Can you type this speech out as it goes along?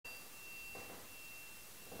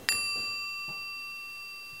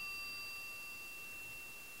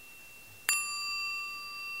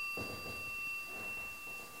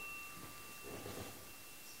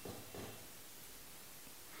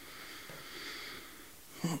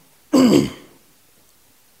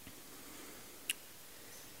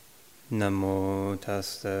Namo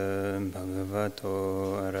tassa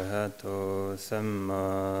bhagavato arahato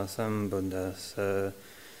samma sambuddhassa.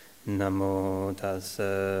 Namo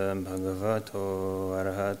tassa bhagavato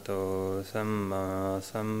arahato samma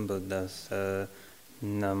sambuddhassa.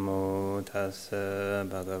 Namo tassa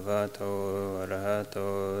bhagavato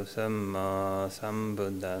arahato samma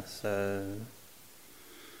sambuddhassa.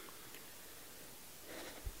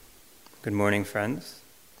 Good morning, friends.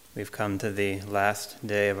 We've come to the last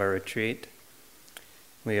day of our retreat.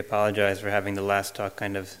 We apologize for having the last talk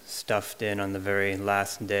kind of stuffed in on the very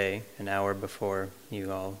last day, an hour before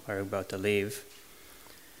you all are about to leave.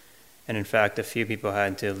 And in fact, a few people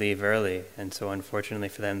had to leave early, and so unfortunately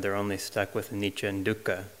for them, they're only stuck with anicca and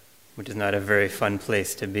dukkha, which is not a very fun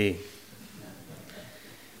place to be.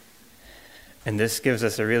 And this gives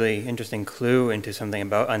us a really interesting clue into something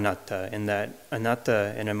about anatta, in that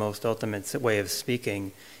anatta, in a most ultimate way of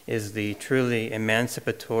speaking, is the truly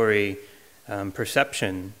emancipatory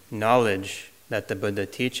perception, knowledge that the Buddha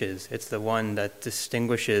teaches. It's the one that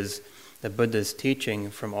distinguishes the Buddha's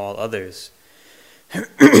teaching from all others.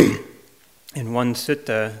 In one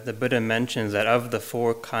sutta, the Buddha mentions that of the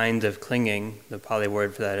 4 kinds of clinging, the Pali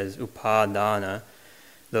word for that is upadana,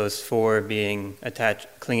 those 4 being attached,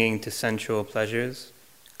 clinging to sensual pleasures,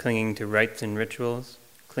 clinging to rites and rituals,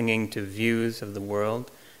 clinging to views of the world,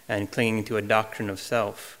 and clinging to a doctrine of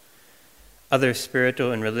self. Other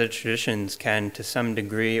spiritual and religious traditions can, to some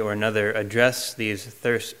degree or another, address these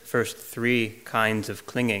first 3 kinds of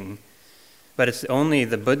clinging, but it's only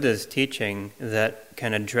the Buddha's teaching that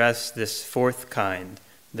can address this 4th kind,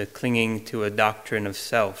 the clinging to a doctrine of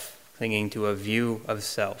self, clinging to a view of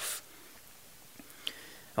self.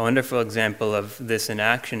 A wonderful example of this in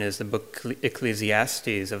action is the book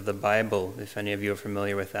Ecclesiastes of the Bible, if any of you are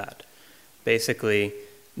familiar with that. Basically,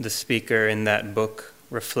 the speaker in that book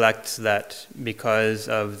reflects that because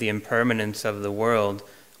of the impermanence of the world,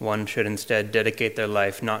 one should instead dedicate their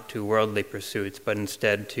life not to worldly pursuits, but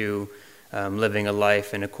instead to living a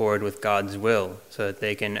life in accord with God's will, so that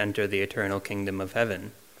they can enter the eternal kingdom of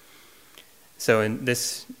heaven. So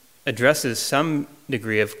this addresses some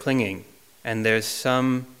degree of clinging, and there's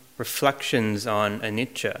some reflections on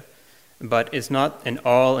anicca, but it's not an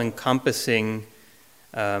all-encompassing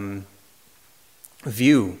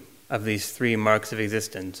view of these 3 marks of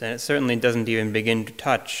existence. And it certainly doesn't even begin to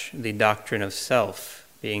touch the doctrine of self,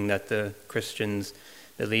 being that the Christians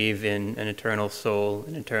believe in an eternal soul,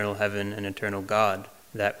 an eternal heaven, an eternal God,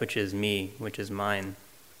 that which is me, which is mine.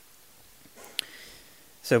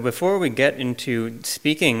 So before we get into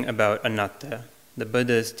speaking about anatta, the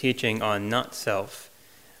Buddha's teaching on not-self,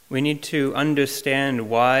 we need to understand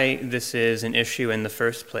why this is an issue in the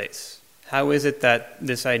first place. How is it that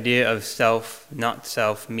this idea of self,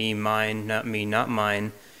 me, mine, not me, not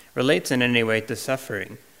mine, relates in any way to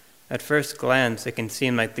suffering? At first glance, it can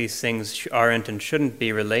seem like these things aren't and shouldn't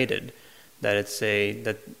be related, that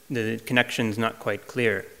the connection's not quite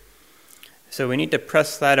clear. So we need to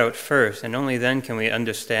press that out first, and only then can we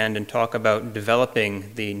understand and talk about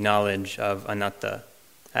developing the knowledge of anatta,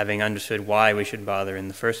 having understood why we should bother in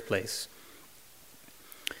the first place.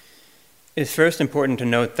 It's first important to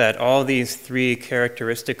note that all these 3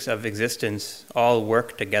 characteristics of existence all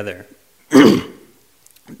work together.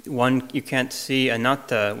 One, you can't see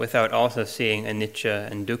anatta without also seeing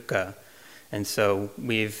anicca and dukkha, and so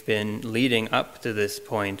we've been leading up to this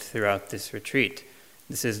point throughout this retreat.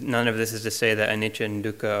 None of this is to say that anicca and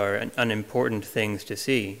dukkha are unimportant things to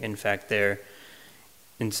see. In fact, they're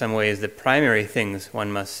in some ways the primary things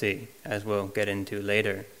one must see, as we'll get into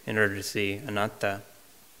later, in order to see anatta.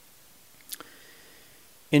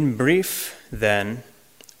 In brief, then,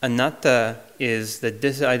 anatta is the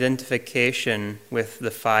disidentification with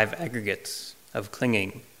the 5 aggregates of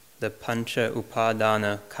clinging, the pancha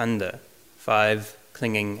upadana khandha, 5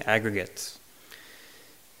 clinging aggregates.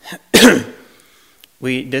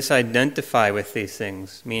 We disidentify with these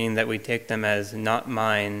things, meaning that we take them as not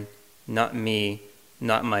mine, not me,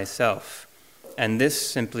 not myself. And this,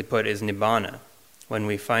 simply put, is nibbana, when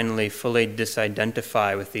we finally fully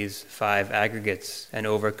disidentify with these 5 aggregates and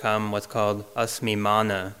overcome what's called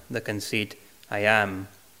asmimana, the conceit, I am.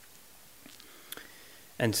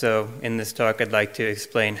 And so, in this talk, I'd like to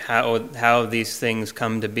explain how these things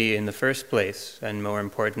come to be in the first place, and more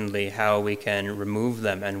importantly, how we can remove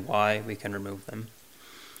them and why we can remove them.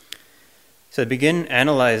 So to begin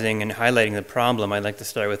analyzing and highlighting the problem, I'd like to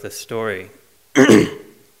start with a story.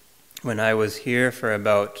 When I was here for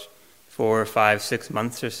about 4 or 5, 6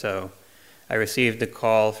 months or so, I received a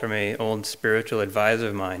call from an old spiritual advisor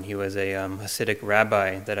of mine. He was a Hasidic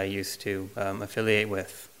rabbi that I used to affiliate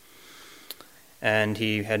with. And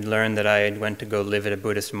he had learned that I had went to go live at a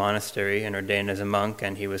Buddhist monastery and ordained as a monk,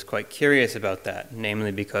 and he was quite curious about that,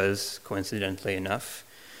 namely because, coincidentally enough,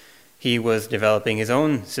 he was developing his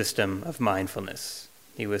own system of mindfulness.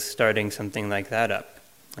 He was starting something like that up,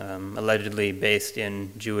 allegedly based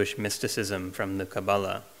in Jewish mysticism from the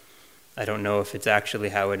Kabbalah. I don't know if it's actually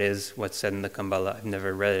how it is, what's said in the Kabbalah. I've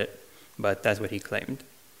never read it, but that's what he claimed.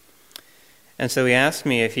 And so he asked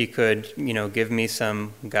me if he could, give me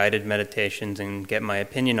some guided meditations and get my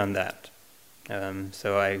opinion on that.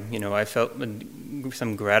 So I felt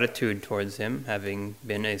some gratitude towards him, having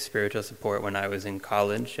been a spiritual support when I was in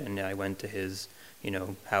college, and I went to his,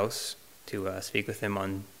 house to speak with him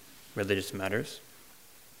on religious matters.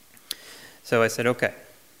 So I said, okay.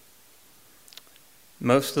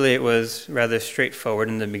 Mostly it was rather straightforward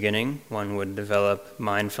in the beginning. One would develop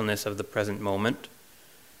mindfulness of the present moment.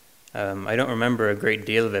 I don't remember a great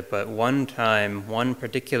deal of it, but one time, one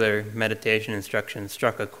particular meditation instruction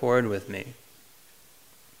struck a chord with me.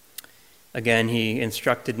 Again, he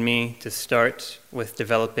instructed me to start with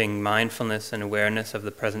developing mindfulness and awareness of the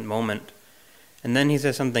present moment. And then he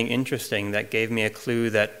said something interesting that gave me a clue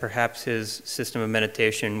that perhaps his system of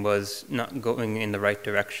meditation was not going in the right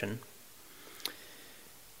direction.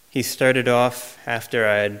 He started off, after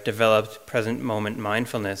I had developed present moment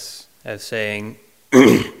mindfulness, as saying,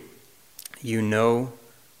 "You know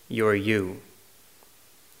you're you."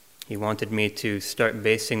 He wanted me to start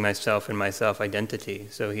basing myself in my self-identity.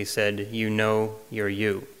 So he said, "You know you're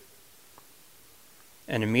you."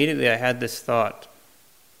 And immediately I had this thought,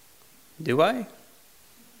 do I?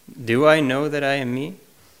 Do I know that I am me?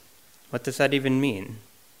 What does that even mean?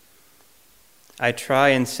 I try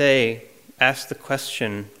and ask the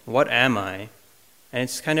question, what am I? And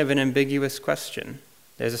it's kind of an ambiguous question.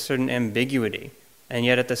 There's a certain ambiguity. And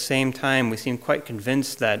yet at the same time, we seem quite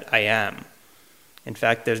convinced that I am. In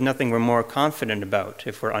fact, there's nothing we're more confident about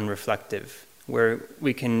if we're unreflective, where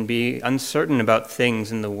we can be uncertain about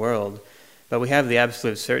things in the world, but we have the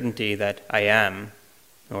absolute certainty that I am,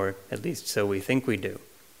 or at least so we think we do.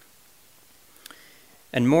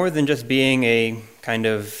 And more than just being a kind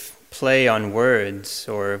of play on words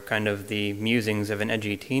or kind of the musings of an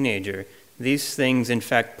edgy teenager, these things in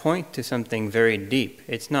fact point to something very deep.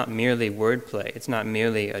 It's not merely wordplay, it's not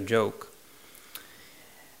merely a joke.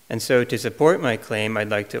 And so to support my claim, I'd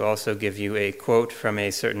like to also give you a quote from a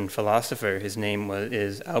certain philosopher. His name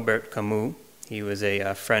is Albert Camus. He was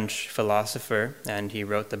a French philosopher, and he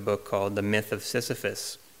wrote the book called The Myth of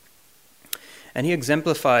Sisyphus. And he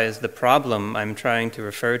exemplifies the problem I'm trying to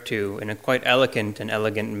refer to in a quite elegant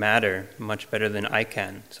manner, much better than I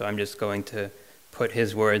can. So I'm just going to put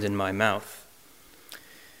his words in my mouth.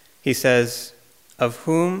 He says, "Of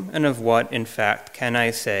whom and of what, in fact, can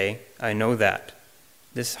I say, I know that?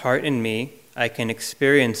 This heart in me, I can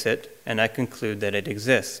experience it, and I conclude that it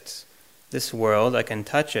exists. This world, I can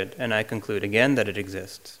touch it, and I conclude again that it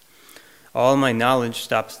exists. All my knowledge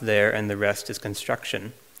stops there, and the rest is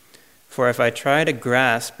construction. For if I try to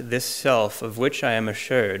grasp this self of which I am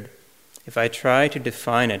assured, if I try to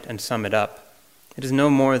define it and sum it up, it is no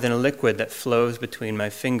more than a liquid that flows between my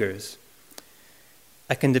fingers.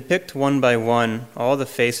 I can depict one by one all the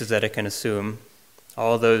faces that it can assume,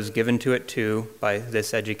 all those given to it too by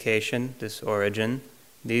this education, this origin,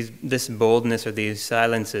 this boldness or these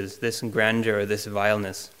silences, this grandeur or this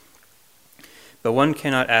vileness. But one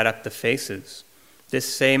cannot add up the faces.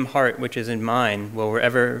 This same heart which is in mine will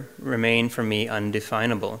forever remain for me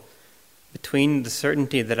undefinable. Between the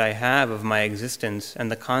certainty that I have of my existence and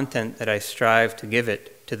the content that I strive to give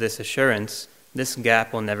it to this assurance, this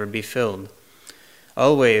gap will never be filled.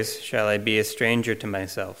 Always shall I be a stranger to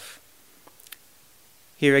myself.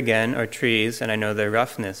 Here again are trees, and I know their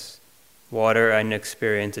roughness. Water, I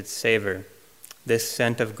experience its savor. This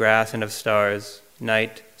scent of grass and of stars,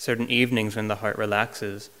 night, certain evenings when the heart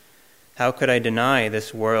relaxes. How could I deny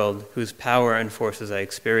this world whose power and forces I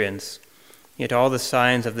experience? Yet all the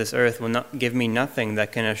signs of this earth will not give me nothing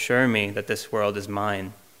that can assure me that this world is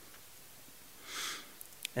mine."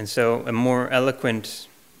 And so a more eloquent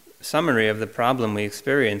summary of the problem we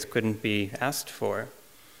experience couldn't be asked for.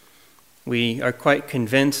 We are quite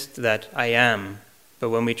convinced that I am, but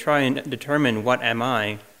when we try and determine what am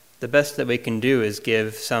I, the best that we can do is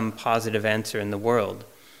give some positive answer in the world.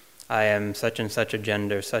 I am such and such a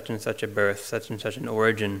gender, such and such a birth, such and such an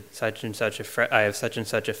origin, such and such I have such and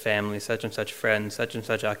such a family, such and such friends, such and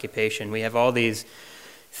such occupation. We have all these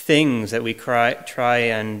things that we try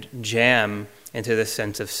and jam into this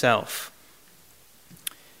sense of self.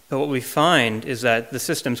 But what we find is that the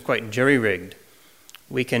system's quite jury-rigged.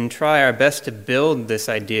 We can try our best to build this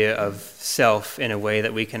idea of self in a way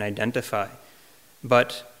that we can identify.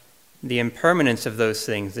 But the impermanence of those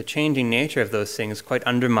things, the changing nature of those things, quite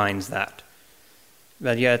undermines that.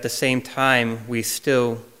 But yet at the same time, we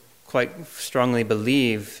still quite strongly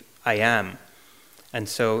believe I am. And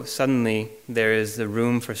so suddenly there is the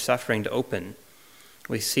room for suffering to open.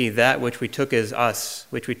 We see that which we took as us,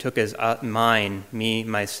 which we took as mine, me,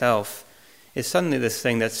 myself, is suddenly this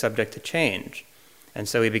thing that's subject to change. And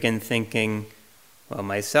so we begin thinking, well,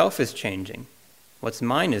 myself is changing. What's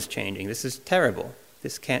mine is changing. This is terrible.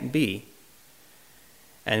 This can't be.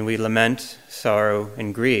 And we lament, sorrow,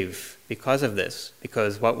 and grieve because of this,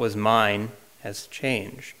 because what was mine has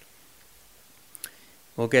changed.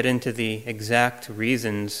 We'll get into the exact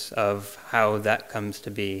reasons of how that comes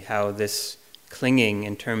to be, how this clinging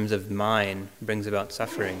in terms of mine brings about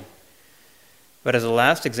suffering. But as a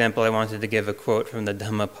last example, I wanted to give a quote from the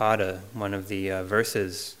Dhammapada, one of the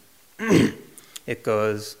verses. It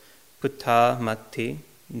goes, Putta matti,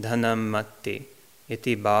 dhanam matti,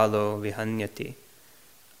 iti balo vihanyati,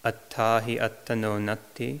 attahi attano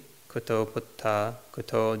natti, kuto putta,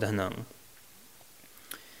 kuto dhanam.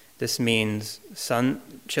 This means,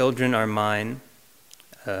 children are mine,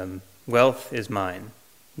 wealth is mine.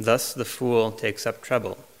 Thus the fool takes up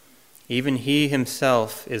trouble. Even he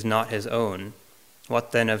himself is not his own.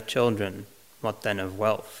 What then of children? What then of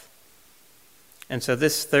wealth? And so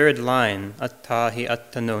this third line, attahi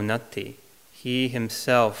attano natti, he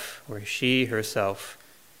himself, or she herself,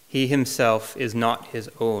 he himself is not his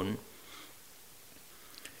own.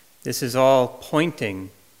 This is all pointing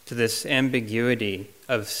to this ambiguity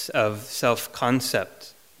of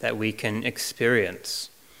self-concept that we can experience.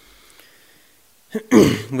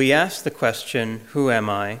 We ask the question, who am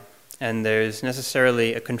I? And there's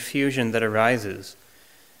necessarily a confusion that arises.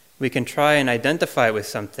 We can try and identify with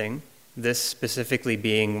something, this specifically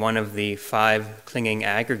being one of the 5 clinging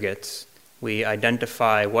aggregates. We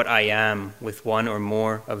identify what I am with one or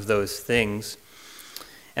more of those things,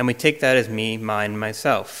 and we take that as me, mine,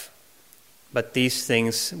 myself. But these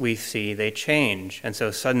things we see, they change, and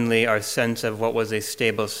so suddenly our sense of what was a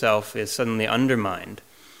stable self is suddenly undermined,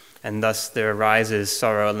 and thus there arises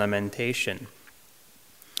sorrow and lamentation.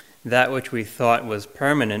 That which we thought was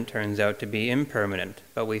permanent turns out to be impermanent,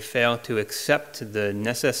 but we fail to accept the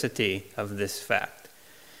necessity of this fact.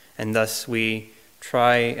 And thus we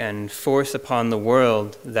try and force upon the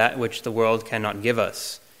world that which the world cannot give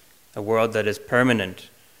us, a world that is permanent,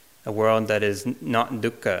 a world that is not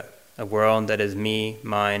dukkha, a world that is me,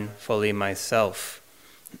 mine, fully myself.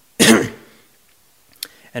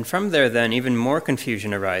 And from there then even more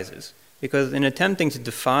confusion arises, because in attempting to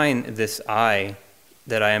define this I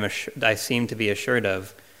that I seem to be assured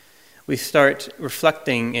of, we start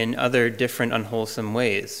reflecting in other different unwholesome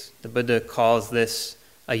ways. The Buddha calls this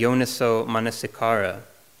ayoniso manasikara,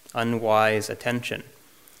 unwise attention.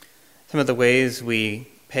 Some of the ways we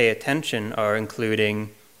pay attention are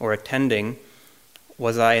including or attending,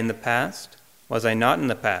 was I in the past? Was I not in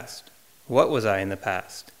the past? What was I in the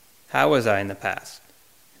past? How was I in the past?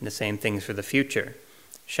 And the same things for the future.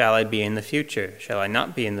 Shall I be in the future? Shall I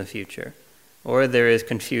not be in the future? Or there is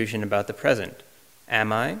confusion about the present.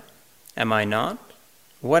 Am I? Am I not?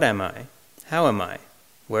 What am I? How am I?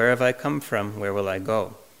 Where have I come from? Where will I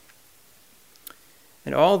go?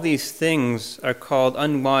 And all these things are called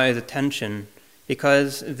unwise attention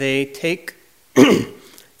because they take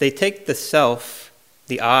the self,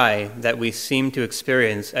 the I, that we seem to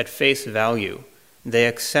experience at face value. They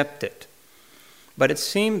accept it. But it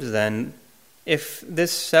seems then, if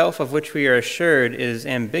this self of which we are assured is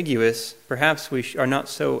ambiguous, perhaps we are not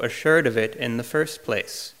so assured of it in the first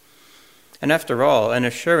place. And after all, an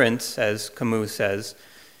assurance, as Camus says,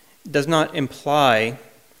 does not imply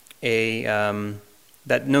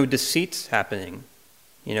that no deceit's happening.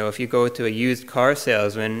 You know, if you go to a used car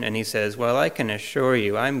salesman and he says, well, I can assure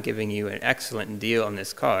you I'm giving you an excellent deal on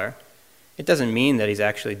this car, it doesn't mean that he's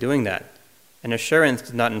actually doing that. An assurance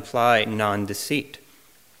does not imply non-deceit.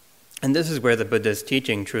 And this is where the Buddha's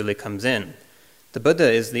teaching truly comes in. The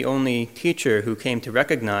Buddha is the only teacher who came to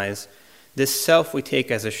recognize this self we take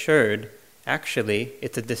as assured, actually,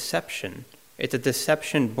 it's a deception. It's a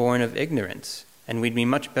deception born of ignorance, and we'd be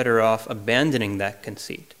much better off abandoning that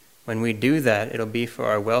conceit. When we do that, it'll be for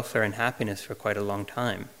our welfare and happiness for quite a long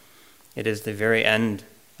time. It is the very end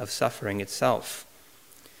of suffering itself.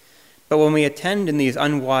 But when we attend in these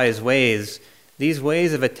unwise ways, these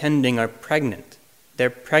ways of attending are pregnant. They're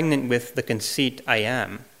pregnant with the conceit I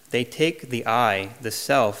am. They take the I, the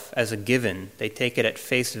self, as a given. They take it at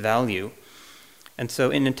face value. And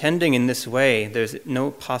so in attending in this way, there's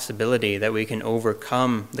no possibility that we can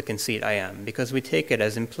overcome the conceit I am, because we take it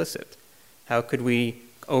as implicit. How could we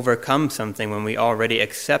overcome something when we already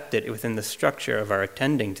accept it within the structure of our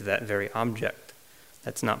attending to that very object?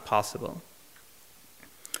 That's not possible.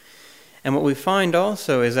 And what we find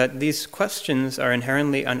also is that these questions are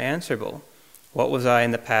inherently unanswerable. What was I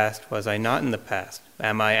in the past? Was I not in the past?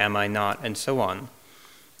 Am I not? And so on.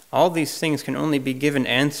 All these things can only be given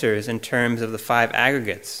answers in terms of the five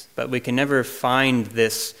aggregates, but we can never find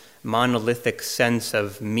this monolithic sense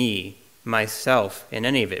of me, myself, in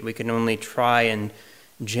any of it. We can only try and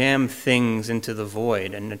jam things into the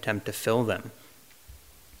void and attempt to fill them.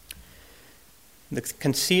 The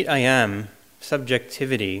conceit I am,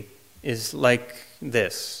 subjectivity, is like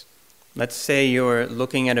this. Let's say you're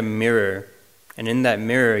looking at a mirror, and in that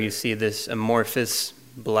mirror you see this amorphous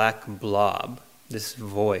black blob, this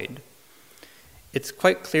void. It's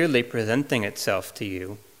quite clearly presenting itself to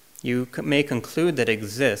you. You may conclude that it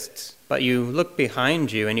exists, but you look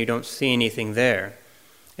behind you and you don't see anything there.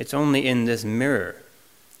 It's only in this mirror.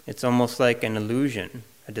 It's almost like an illusion,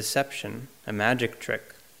 a deception, a magic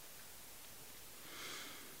trick.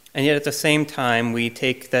 And yet at the same time, we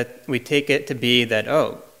take it to be that,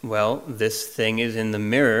 oh, well, this thing is in the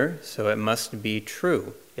mirror, so it must be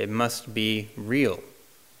true. It must be real.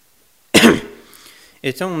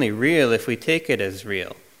 It's only real if we take it as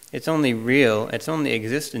real. It's only real, it's only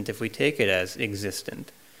existent if we take it as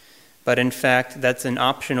existent. But in fact, that's an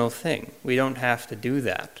optional thing. We don't have to do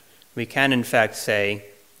that. We can in fact say,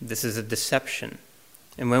 this is a deception.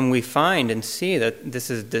 And when we find and see that this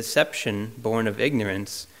is deception born of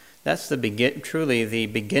ignorance, that's truly the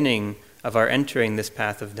beginning of our entering this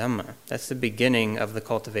path of Dhamma. That's the beginning of the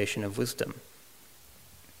cultivation of wisdom.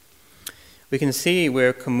 We can see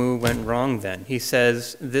where Camus went wrong then. He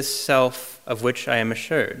says, this self of which I am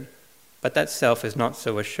assured, but that self is not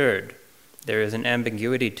so assured. There is an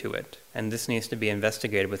ambiguity to it, and this needs to be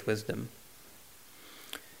investigated with wisdom.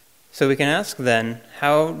 So we can ask then,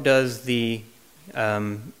 how does the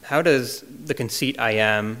conceit I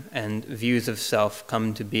am and views of self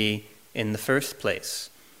come to be in the first place?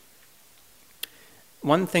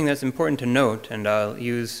 One thing that's important to note, and I'll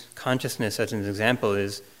use consciousness as an example,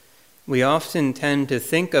 is we often tend to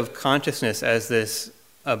think of consciousness as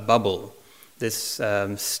a bubble, this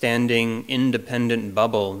standing, independent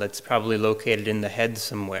bubble that's probably located in the head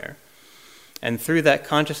somewhere. And through that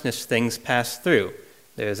consciousness, things pass through.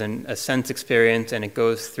 There's a sense experience, and it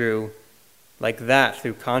goes through like that,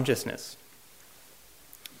 through consciousness.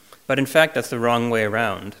 But in fact, that's the wrong way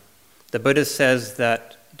around. The Buddha says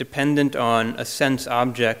that dependent on a sense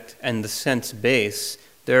object and the sense base,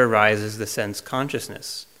 there arises the sense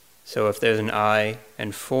consciousness. So if there's an I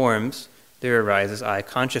and forms, there arises I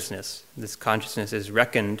consciousness. This consciousness is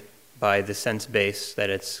reckoned by the sense base that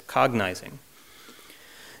it's cognizing.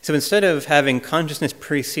 So instead of having consciousness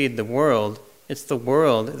precede the world, it's the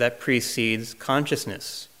world that precedes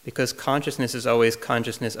consciousness, because consciousness is always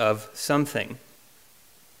consciousness of something.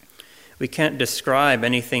 We can't describe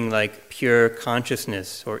anything like pure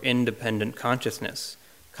consciousness or independent consciousness.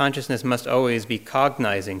 Consciousness must always be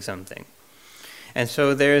cognizing something. And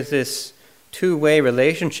so there's this two-way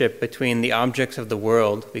relationship between the objects of the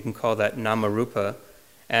world, we can call that namarupa,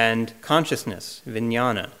 and consciousness,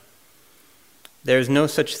 vijnana. There's no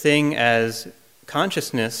such thing as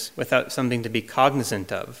consciousness without something to be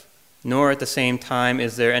cognizant of, nor at the same time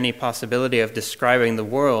is there any possibility of describing the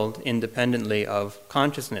world independently of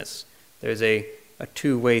consciousness. There's a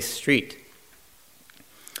two-way street.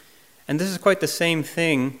 And this is quite the same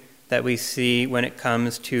thing that we see when it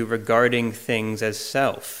comes to regarding things as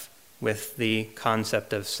self, with the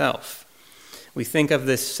concept of self. We think of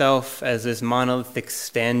this self as this monolithic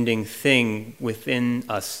standing thing within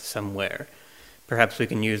us somewhere. Perhaps we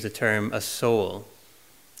can use the term a soul.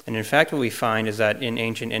 And in fact, what we find is that in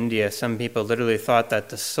ancient India, some people literally thought that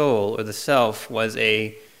the soul or the self was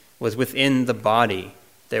within the body.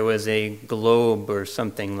 There was a globe or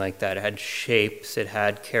something like that. It had shapes, it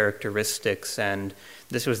had characteristics, and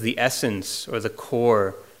this was the essence or the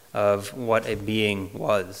core of what a being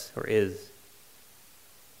was or is.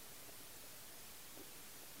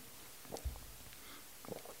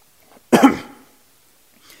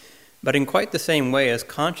 But in quite the same way as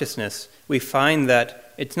consciousness, we find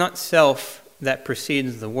that it's not self that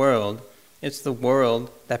precedes the world, it's the world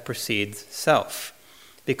that precedes self.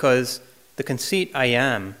 Because the conceit I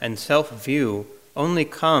am and self-view only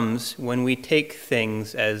comes when we take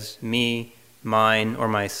things as me, mine, or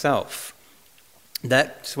myself.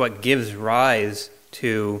 That's what gives rise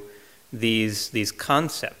to these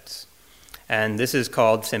concepts. And this is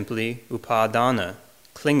called simply upadana,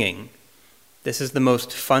 clinging. This is the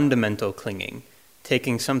most fundamental clinging,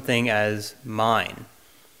 taking something as mine.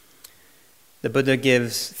 The Buddha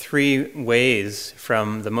gives 3 ways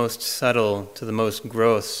from the most subtle to the most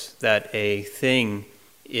gross that a thing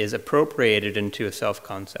is appropriated into a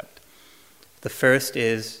self-concept. The first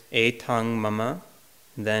is etang mama,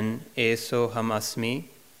 then eso hamasmi,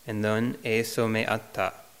 and then eso me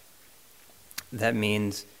atta. That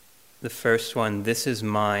means the first one, this is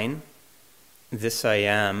mine, this I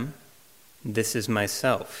am, this is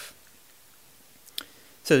myself.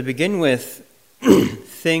 So to begin with,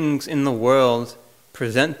 things in the world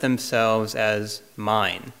present themselves as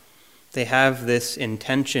mine. They have this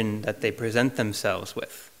intention that they present themselves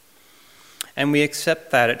with. And we accept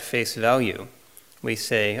that at face value. We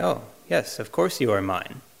say, oh, yes, of course you are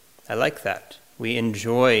mine. I like that. We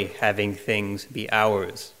enjoy having things be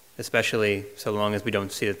ours, especially so long as we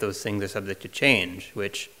don't see that those things are subject to change,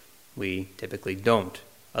 which we typically don't.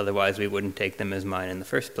 Otherwise, we wouldn't take them as mine in the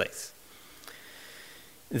first place.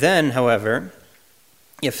 Then, however,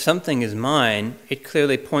 if something is mine, it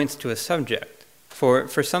clearly points to a subject. For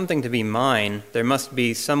something to be mine, there must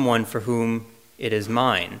be someone for whom it is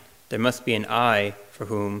mine. There must be an I for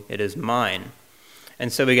whom it is mine.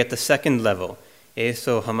 And so we get the second level,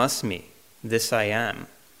 eso hamasmi, this I am.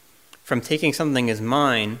 From taking something as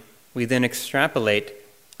mine, we then extrapolate,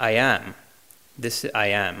 I am. This I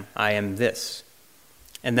am this.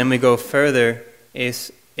 And then we go further,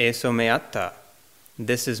 eso me atta,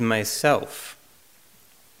 this is myself.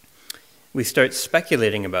 We start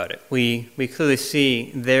speculating about it. We clearly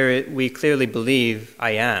see there. We clearly believe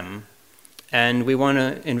I am, and we want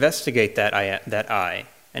to investigate that I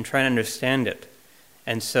and try and understand it.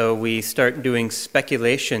 And so we start doing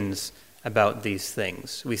speculations about these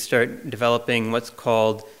things. We start developing what's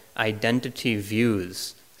called identity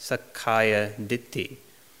views, sakkaya ditthi.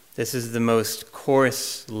 This is the most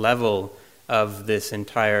coarse level of this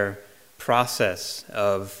entire process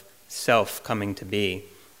of self coming to be.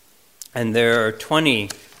 And there are 20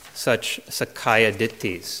 such sakkaya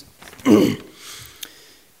ditthis.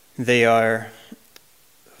 They are,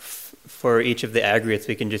 for each of the aggregates,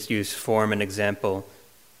 we can just use form and example.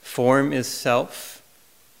 Form is self.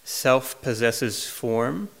 Self possesses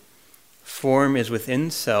form. Form is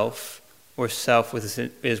within self, or self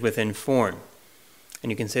is within form.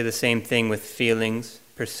 And you can say the same thing with feelings,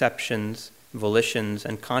 perceptions, volitions,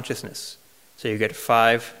 and consciousness. So you get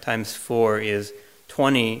 5 times 4 is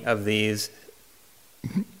 20 of these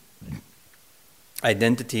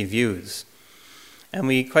identity views. And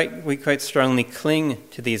we quite strongly cling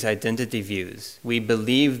to these identity views. We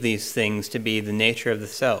believe these things to be the nature of the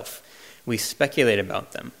self. We speculate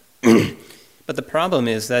about them. But the problem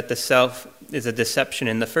is that the self is a deception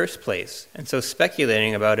in the first place. And so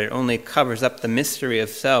speculating about it only covers up the mystery of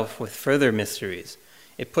self with further mysteries.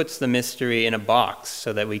 It puts the mystery in a box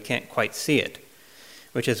so that we can't quite see it.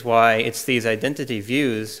 Which is why it's these identity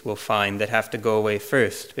views we'll find that have to go away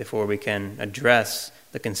first before we can address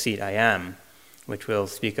the conceit I am, which we'll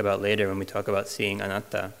speak about later when we talk about seeing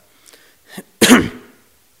Anatta.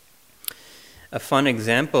 A fun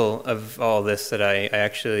example of all this that I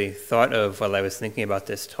actually thought of while I was thinking about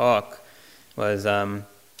this talk was, I'm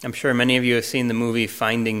sure many of you have seen the movie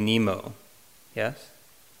Finding Nemo. Yes?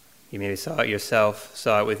 You maybe saw it yourself,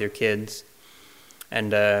 saw it with your kids.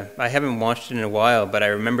 And I haven't watched it in a while, but I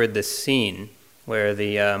remembered this scene where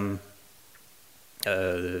the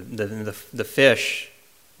fish,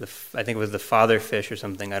 I think it was the father fish or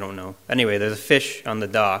something, I don't know. Anyway, there's a fish on the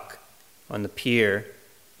dock, on the pier.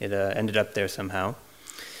 It ended up there somehow.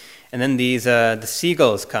 And then the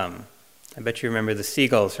seagulls come. I bet you remember the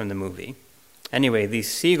seagulls from the movie. Anyway, these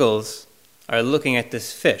seagulls are looking at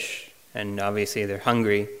this fish, and obviously they're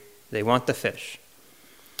hungry. They want the fish.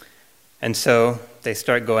 And so they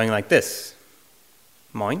start going like this.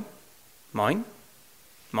 Mine, mine,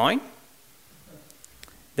 mine.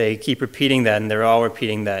 They keep repeating that, and they're all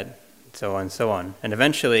repeating that, so on, so on. And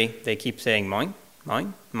eventually, they keep saying mine,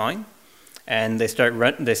 mine, mine. And they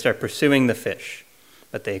start pursuing the fish.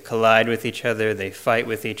 But they collide with each other, they fight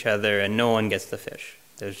with each other, and no one gets the fish.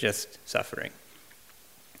 There's just suffering.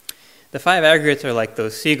 The 5 aggregates are like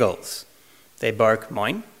those seagulls. They bark,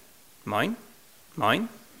 mine, mine, mine.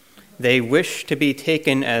 They wish to be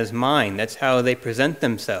taken as mine. That's how they present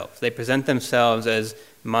themselves. They present themselves as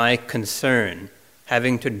my concern,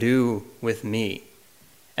 having to do with me.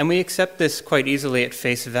 And we accept this quite easily at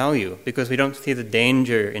face value because we don't see the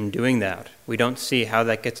danger in doing that. We don't see how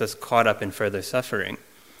that gets us caught up in further suffering.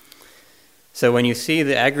 So when you see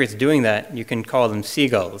the aggregates doing that, you can call them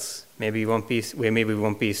seagulls. Maybe we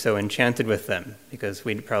won't be so enchanted with them because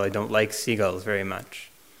we probably don't like seagulls very much.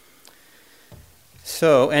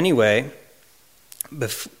 So anyway,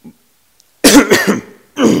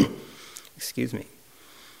 Excuse me.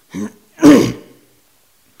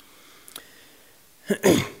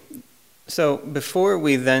 So before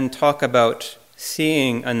we then talk about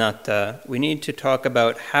seeing anatta, we need to talk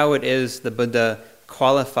about how it is the Buddha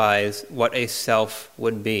qualifies what a self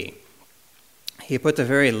would be. He puts a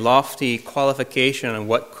very lofty qualification on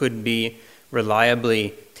what could be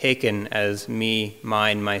reliably taken as me,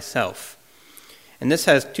 mine, myself. And this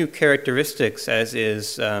has two characteristics, as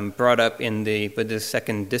is brought up in the Buddha's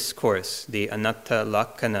second discourse, the Anatta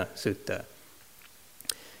Lakkana Sutta.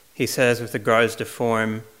 He says with regards to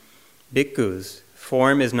form, Bhikkhus,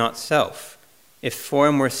 form is not self. If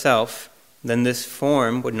form were self, then this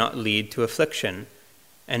form would not lead to affliction,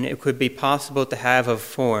 and it could be possible to have of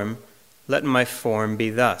form, let my form be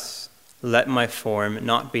thus, let my form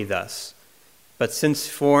not be thus. But since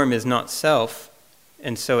form is not self,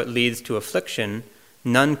 and so it leads to affliction,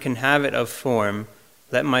 none can have it of form,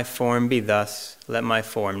 let my form be thus, let my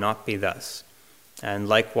form not be thus. And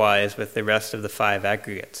likewise with the rest of the five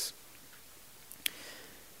aggregates.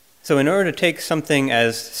 So in order to take something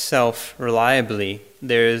as self reliably,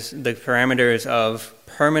 there's the parameters of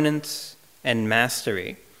permanence and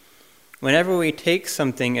mastery. Whenever we take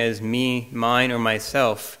something as me, mine, or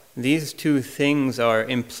myself, these two things are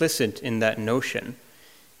implicit in that notion.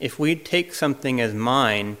 If we take something as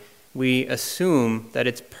mine, we assume that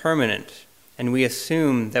it's permanent, and we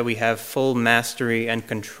assume that we have full mastery and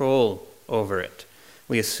control over it.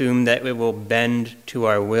 We assume that it will bend to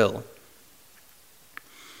our will.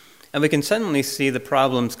 And we can suddenly see the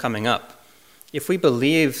problems coming up. If we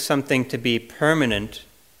believe something to be permanent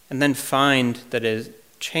and then find that it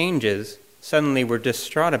changes, suddenly we're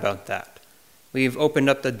distraught about that. We've opened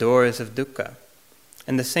up the doors of dukkha.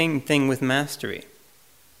 And the same thing with mastery.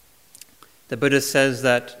 The Buddha says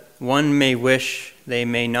that one may wish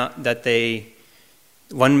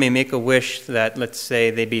one may make a wish that, let's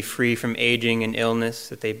say, they be free from aging and illness,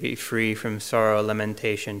 that they be free from sorrow,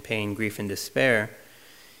 lamentation, pain, grief, and despair.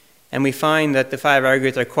 And we find that the five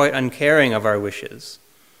aggregates are quite uncaring of our wishes.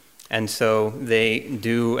 And so they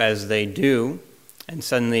do as they do, and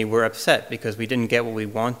suddenly we're upset because we didn't get what we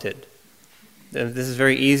wanted. This is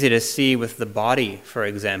very easy to see with the body, for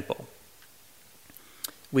example.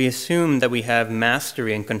 We assume that we have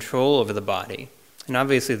mastery and control over the body. And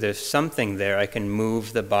obviously there's something there. I can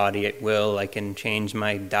move the body at will. I can change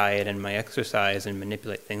my diet and my exercise and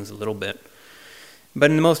manipulate things a little bit. But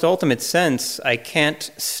in the most ultimate sense, I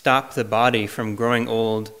can't stop the body from growing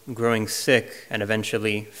old, growing sick, and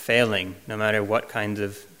eventually failing, no matter what kinds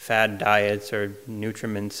of fad diets or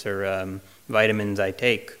nutriments or vitamins I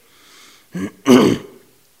take.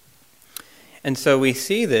 And so we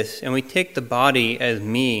see this, and we take the body as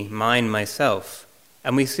me, mine, myself,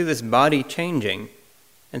 and we see this body changing,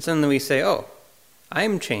 and suddenly we say, oh,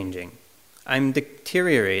 I'm changing, I'm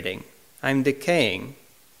deteriorating, I'm decaying,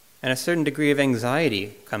 and a certain degree of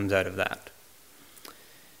anxiety comes out of that.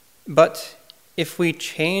 But if we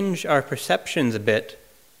change our perceptions a bit,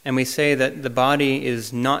 and we say that the body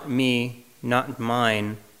is not me, not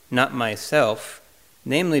mine, not myself,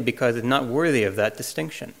 namely because it's not worthy of that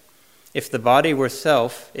distinction. If the body were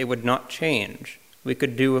self, it would not change. We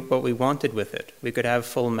could do what we wanted with it. We could have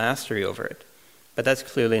full mastery over it. But that's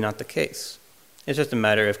clearly not the case. It's just a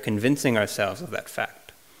matter of convincing ourselves of that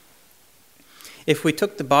fact. If we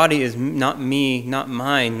took the body as not me, not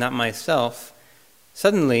mine, not myself,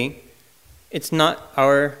 suddenly it's not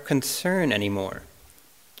our concern anymore.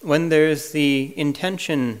 When there's the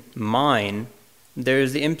intention mine,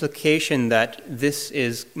 there's the implication that this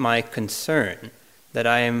is my concern, that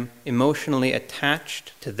I am emotionally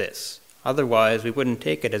attached to this. Otherwise, we wouldn't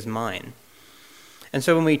take it as mine. And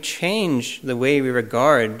so when we change the way we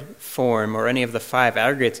regard form or any of the five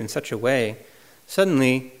aggregates in such a way,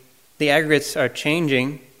 suddenly the aggregates are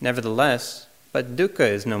changing, nevertheless, but dukkha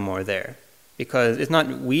is no more there. Because it's not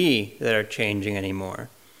we that are changing anymore.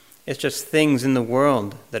 It's just things in the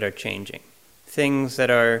world that are changing. Things that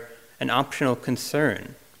are an optional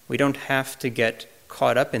concern. We don't have to get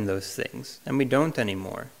caught up in those things, and we don't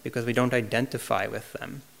anymore because we don't identify with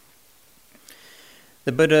them.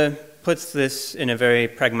 The Buddha puts this in a very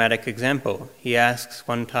pragmatic example. He asks,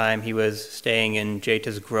 one time he was staying in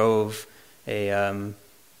Jeta's Grove, in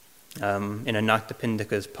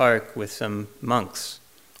Anathapindika's park with some monks,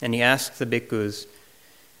 and he asked the bhikkhus,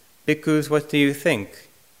 "Bhikkhus, what do you think?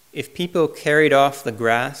 If people carried off the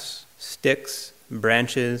grass, sticks,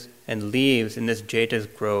 branches, and leaves in this Jeta's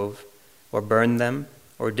Grove, or burned them,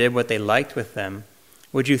 or did what they liked with them,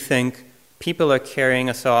 would you think people are carrying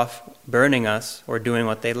us off, burning us, or doing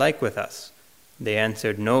what they like with us?" They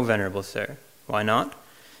answered, "No, Venerable Sir." "Why not?"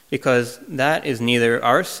 because that is neither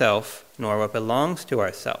our self nor what belongs to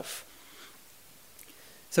our self.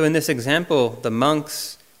 So in this example, the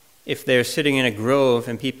monks, if they're sitting in a grove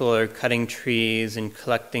and people are cutting trees and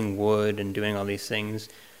collecting wood and doing all these things,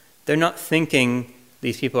 they're not thinking,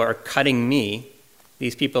 these people are cutting me,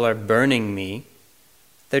 these people are burning me.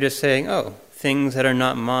 They're just saying, oh, things that are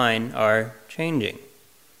not mine are changing.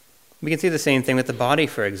 We can see the same thing with the body,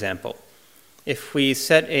 for example. If we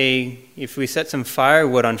set some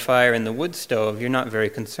firewood on fire in the wood stove, you're not very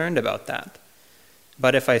concerned about that.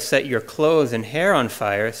 But if I set your clothes and hair on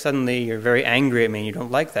fire, suddenly you're very angry at me and you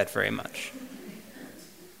don't like that very much.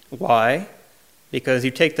 Why? Because you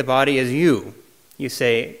take the body as you. You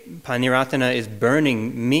say, Pannaratana is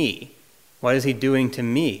burning me. What is he doing to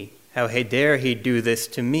me? How dare he do this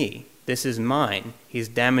to me? This is mine. He's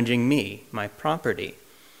damaging me, my property.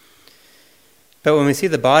 But when we see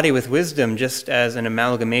the body with wisdom just as an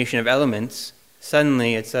amalgamation of elements,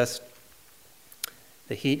 suddenly it's just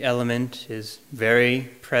the heat element is very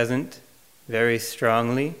present, very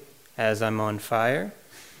strongly, as I'm on fire.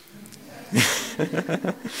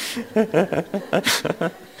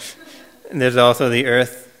 And there's also the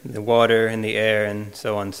earth, the water, and the air, and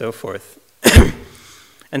so on and so forth.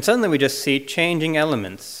 And suddenly we just see changing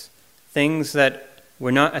elements, things that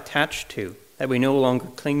we're not attached to, that we no longer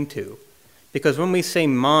cling to. Because when we say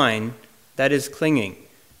mine, that is clinging.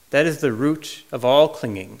 That is the root of all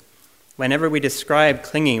clinging. Whenever we describe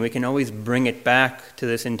clinging, we can always bring it back to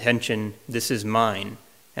this intention, this is mine,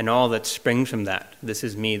 and all that springs from that. This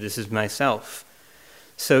is me, this is myself.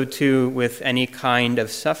 So too with any kind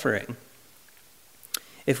of suffering.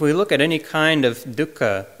 If we look at any kind of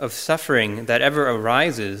dukkha, of suffering that ever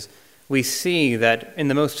arises, we see that in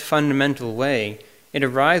the most fundamental way, it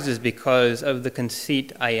arises because of the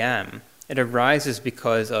conceit I am. It arises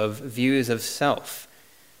because of views of self.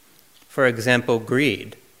 For example,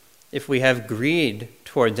 greed. If we have greed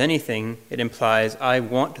towards anything, it implies, I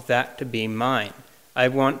want that to be mine. I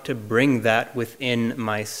want to bring that within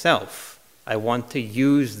myself. I want to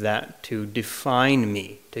use that to define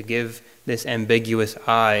me, to give this ambiguous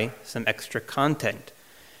I some extra content.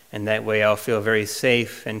 And that way I'll feel very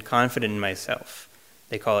safe and confident in myself.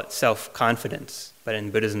 They call it self-confidence, but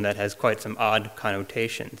in Buddhism that has quite some odd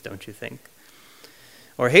connotations, don't you think?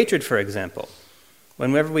 Or hatred, for example.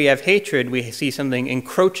 Whenever we have hatred, we see something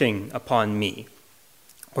encroaching upon me,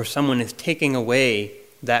 or someone is taking away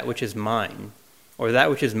that which is mine, or that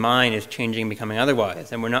which is mine is changing and becoming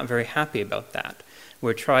otherwise, and we're not very happy about that.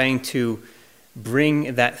 We're trying to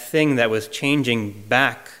bring that thing that was changing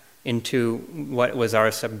back into what was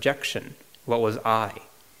our subjection, what was I.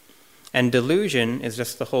 And delusion is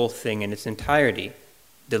just the whole thing in its entirety.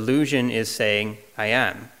 Delusion is saying, I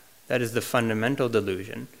am. That is the fundamental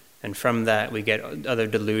delusion. And from that we get other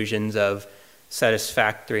delusions of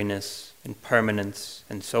satisfactoriness and permanence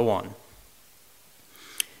and so on.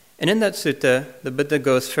 And in that sutta, the Buddha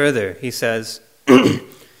goes further. He says,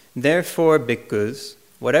 therefore, bhikkhus,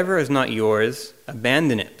 whatever is not yours,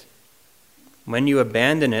 abandon it. When you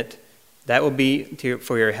abandon it, that will be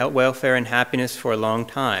for your health, welfare, and happiness for a long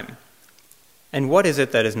time. And what is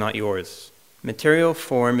it that is not yours? Material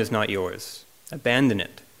form is not yours. Abandon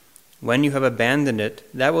it. When you have abandoned it,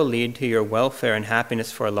 that will lead to your welfare and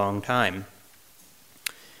happiness for a long time.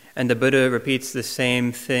 And the Buddha repeats the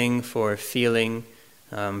same thing for feeling,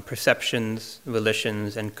 perceptions,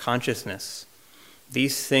 volitions, and consciousness.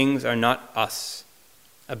 These things are not us.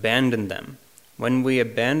 Abandon them. When we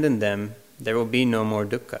abandon them, there will be no more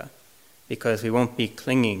dukkha, because we won't be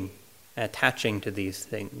clinging, attaching to these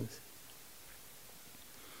things.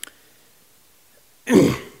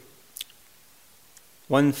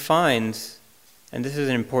 One finds, and this is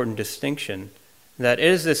an important distinction, that it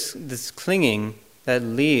is this clinging that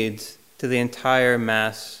leads to the entire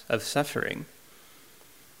mass of suffering.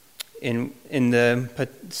 In the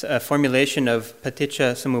formulation of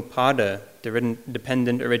paticca samuppada, the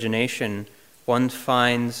dependent origination, one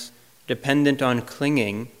finds dependent on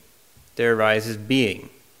clinging, there arises being.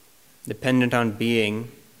 Dependent on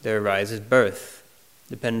being, there arises birth.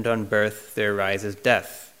 Dependent on birth, there arises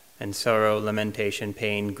death, and sorrow, lamentation,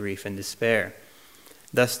 pain, grief, and despair.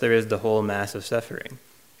 Thus there is the whole mass of suffering.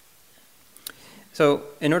 So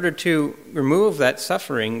in order to remove that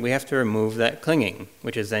suffering, we have to remove that clinging,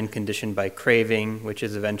 which is then conditioned by craving, which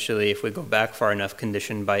is eventually, if we go back far enough,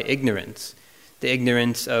 conditioned by ignorance. The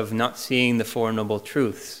ignorance of not seeing the Four Noble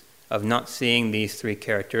Truths, of not seeing these three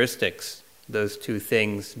characteristics, those two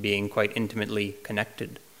things being quite intimately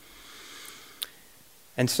connected.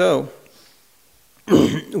 And so,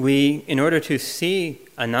 in order to see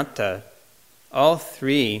anatta, all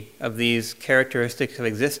three of these characteristics of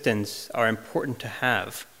existence are important to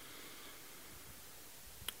have.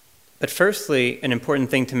 But firstly, an important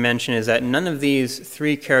thing to mention is that none of these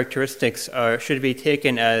three characteristics should be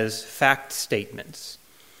taken as fact statements.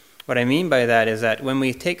 What I mean by that is that when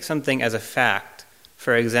we take something as a fact,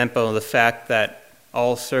 for example, the fact that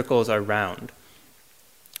all circles are round,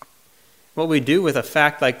 what we do with a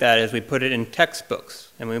fact like that is we put it in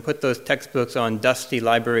textbooks, and we put those textbooks on dusty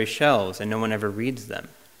library shelves, and no one ever reads them.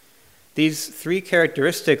 These three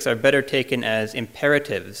characteristics are better taken as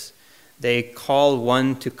imperatives. They call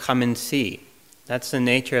one to come and see. That's the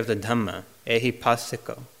nature of the Dhamma,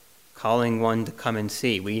 ehipassiko, calling one to come and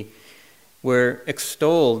see. We're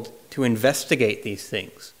extolled to investigate these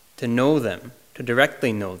things, to know them, to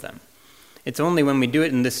directly know them. It's only when we do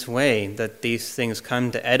it in this way that these things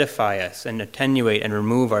come to edify us and attenuate and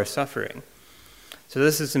remove our suffering. So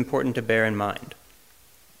this is important to bear in mind.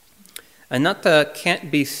 Anatta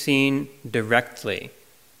can't be seen directly.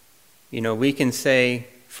 We can say,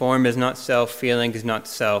 form is not self, feeling is not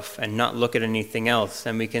self, and not look at anything else.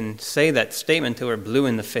 And we can say that statement till we're blue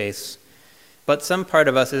in the face. But some part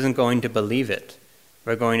of us isn't going to believe it.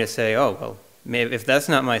 We're going to say, oh, well, if that's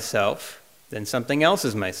not myself, then something else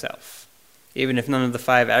is myself. Even if none of the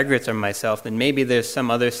five aggregates are myself, then maybe there's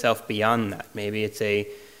some other self beyond that. Maybe it's a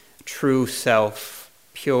true self,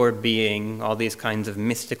 pure being, all these kinds of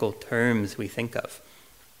mystical terms we think of.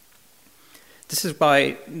 This is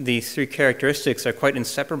why these three characteristics are quite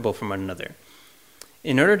inseparable from one another.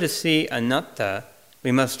 In order to see anatta,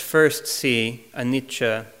 we must first see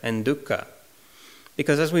anicca and dukkha.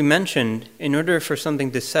 Because as we mentioned, in order for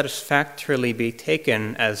something to satisfactorily be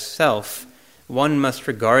taken as self, one must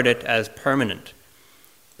regard it as permanent.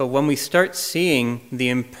 But when we start seeing the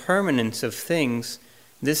impermanence of things,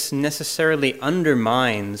 this necessarily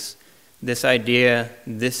undermines this idea,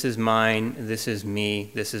 this is mine, this is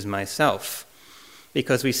me, this is myself.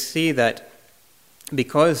 Because we see that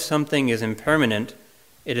because something is impermanent,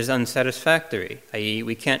 it is unsatisfactory, i.e.,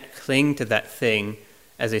 we can't cling to that thing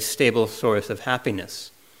as a stable source of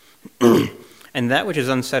happiness. And that which is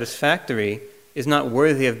unsatisfactory is not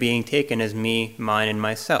worthy of being taken as me, mine, and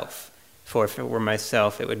myself. For if it were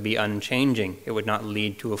myself, it would be unchanging. It would not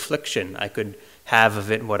lead to affliction. I could have of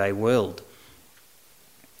it what I willed.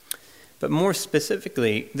 But more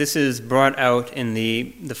specifically, this is brought out in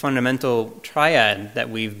the fundamental triad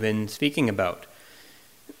that we've been speaking about.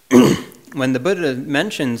 When the Buddha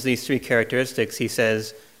mentions these three characteristics, he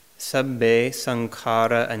says, sabbe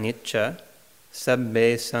sankhara anicca,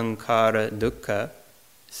 sabbe sankhara dukkha,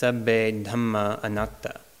 sabbe dhamma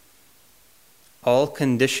anatta. All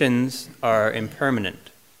conditions are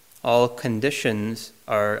impermanent. All conditions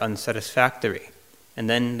are unsatisfactory. And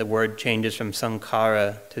then the word changes from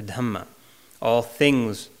sankhara to dhamma. All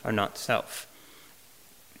things are not self.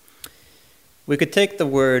 We could take the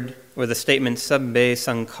word or the statement sabbe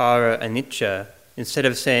sankhara anicca, instead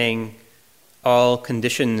of saying all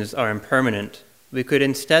conditions are impermanent, we could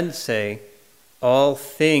instead say all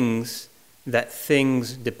things that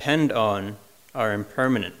things depend on are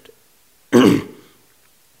impermanent.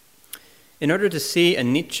 In order to see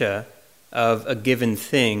anicca of a given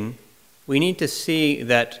thing, we need to see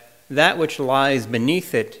that that which lies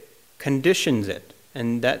beneath it conditions it,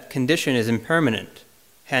 and that condition is impermanent.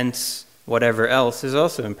 Hence, whatever else is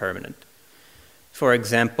also impermanent. For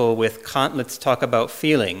example, let's talk about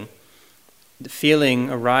feeling. The feeling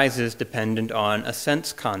arises dependent on a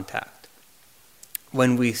sense contact.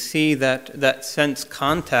 When we see that sense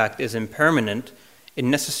contact is impermanent, it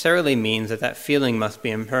necessarily means that feeling must be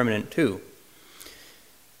impermanent too.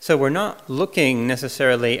 So we're not looking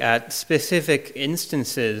necessarily at specific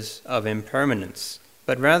instances of impermanence,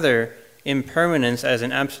 but rather impermanence as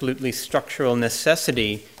an absolutely structural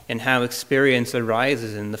necessity in how experience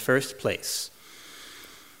arises in the first place.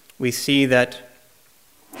 We see that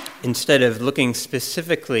instead of looking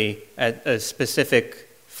specifically at a specific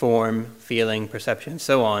form, feeling, perception, and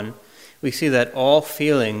so on, we see that all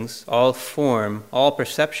feelings, all form, all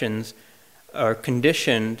perceptions are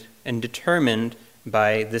conditioned and determined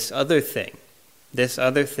by this other thing. This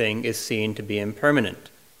other thing is seen to be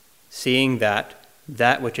impermanent. Seeing that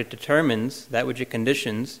which it determines, that which it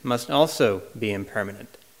conditions, must also be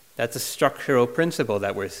impermanent. That's a structural principle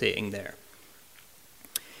that we're seeing there.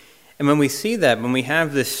 And when we see that, when we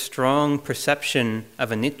have this strong perception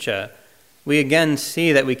of anicca, we again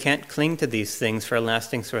see that we can't cling to these things for a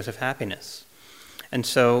lasting source of happiness. And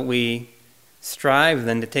so we strive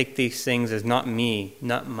then to take these things as not me,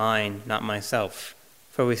 not mine, not myself.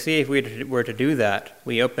 For we see if we were to do that,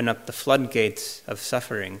 we open up the floodgates of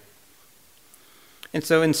suffering. And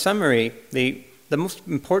so in summary, the most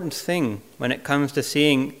important thing when it comes to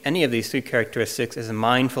seeing any of these three characteristics is a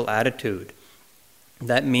mindful attitude.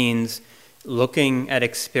 That means looking at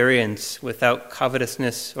experience without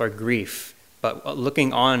covetousness or grief, but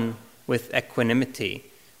looking on with equanimity,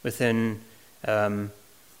 with an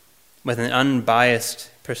unbiased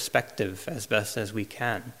perspective as best as we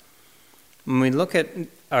can. When we look at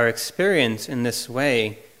our experience in this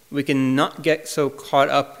way, we can not get so caught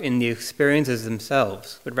up in the experiences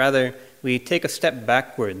themselves, but rather we take a step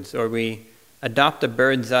backwards, or we adopt a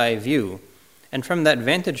bird's eye view, and from that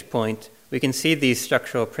vantage point, we can see these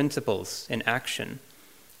structural principles in action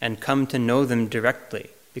and come to know them directly,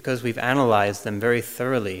 because we've analyzed them very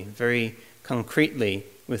thoroughly, very concretely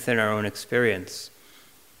within our own experience.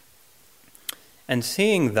 And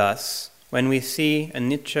seeing thus, when we see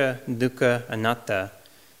anicca, dukkha, anatta,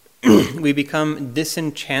 we become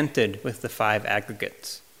disenchanted with the five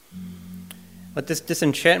aggregates. What this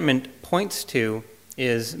disenchantment points to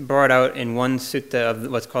is brought out in one sutta of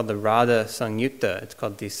what's called the Radha Sangyutta. It's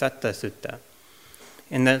called the Satta Sutta.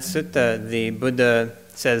 In that sutta, the Buddha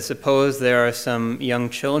says, suppose there are some young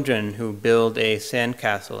children who build a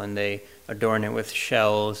sandcastle and they adorn it with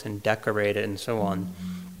shells and decorate it and so on.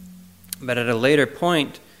 But at a later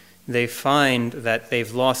point, they find that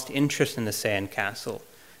they've lost interest in the sandcastle,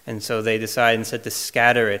 and so they decide instead to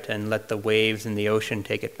scatter it and let the waves in the ocean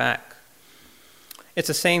take it back. It's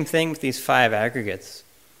the same thing with these five aggregates.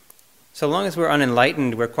 So long as we're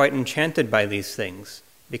unenlightened, we're quite enchanted by these things,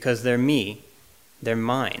 because they're me, they're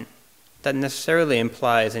mine. That necessarily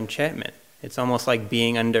implies enchantment. It's almost like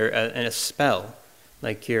being under a spell,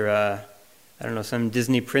 like you're some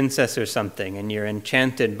Disney princess or something, and you're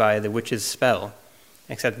enchanted by the witch's spell.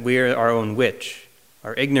 Except we're our own witch.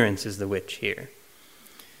 Our ignorance is the witch here.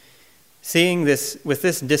 Seeing this, with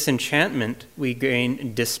this disenchantment, we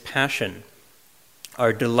gain dispassion.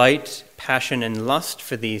 Our delight, passion, and lust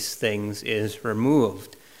for these things is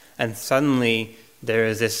removed. And suddenly there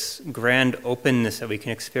is this grand openness that we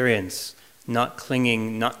can experience, not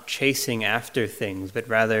clinging, not chasing after things, but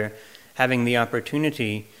rather having the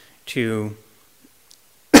opportunity to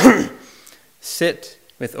sit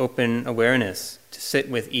with open awareness, to sit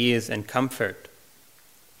with ease and comfort.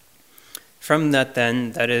 From that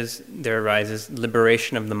then, there arises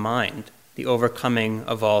liberation of the mind, the overcoming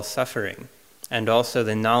of all suffering, and also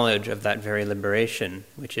the knowledge of that very liberation,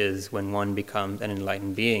 which is when one becomes an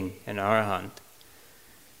enlightened being, an arahant.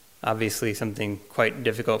 Obviously something quite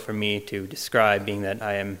difficult for me to describe, being that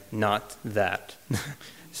I am not that.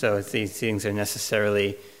 So these things are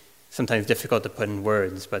necessarily sometimes difficult to put in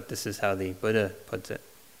words, but this is how the Buddha puts it.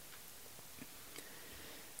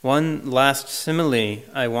 One last simile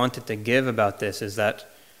I wanted to give about this is that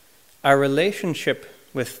our relationship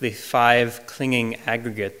with the five clinging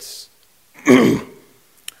aggregates.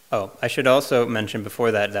 I should also mention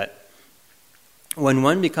before that when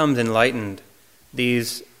one becomes enlightened,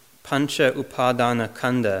 these pancha upadana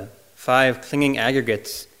kanda, five clinging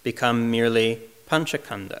aggregates, become merely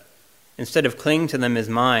panchakanda. Instead of clinging to them as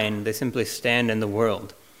mine, they simply stand in the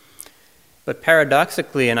world. But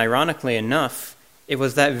paradoxically and ironically enough, it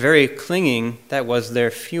was that very clinging that was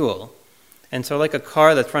their fuel. And so like a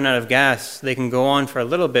car that's run out of gas, they can go on for a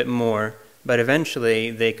little bit more, but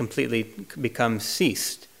eventually they completely become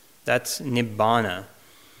ceased. That's nibbana.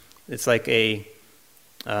 It's like a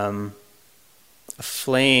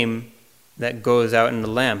flame that goes out in the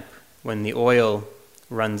lamp when the oil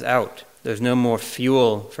runs out. There's no more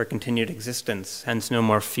fuel for continued existence, hence no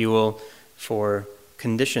more fuel for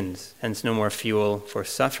conditions, hence no more fuel for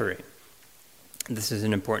suffering. This is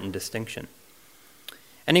an important distinction.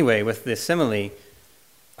 Anyway, with this simile,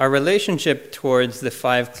 our relationship towards the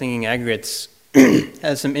five clinging aggregates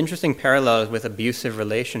has some interesting parallels with abusive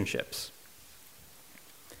relationships.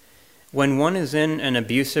 When one is in an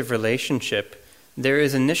abusive relationship, there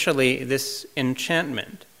is initially this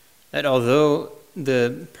enchantment that although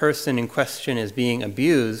the person in question is being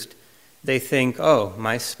abused, they think, oh,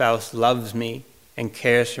 my spouse loves me and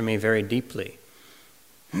cares for me very deeply.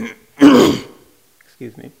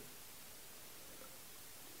 Excuse me.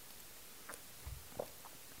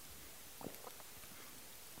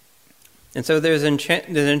 And so there's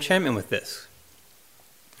enchantment with this.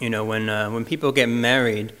 You know, when people get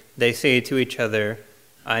married, they say to each other,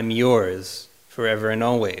 I'm yours forever and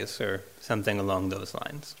always, or something along those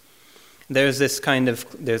lines. There's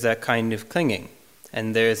that kind of clinging,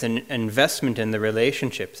 and there's an investment in the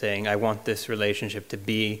relationship, saying, I want this relationship to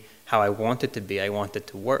be how I want it to be, I want it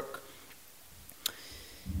to work.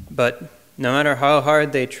 But no matter how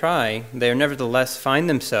hard they try, they nevertheless find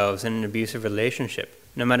themselves in an abusive relationship.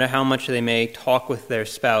 No matter how much they may talk with their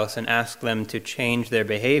spouse and ask them to change their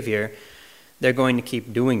behavior, they're going to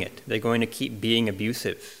keep doing it. They're going to keep being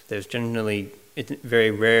abusive. It's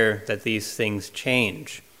very rare that these things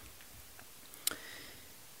change.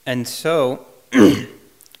 And so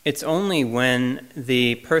it's only when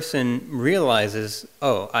the person realizes,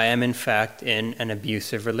 oh, I am in fact in an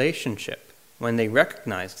abusive relationship, when they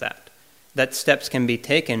recognize that steps can be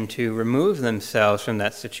taken to remove themselves from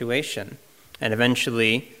that situation. And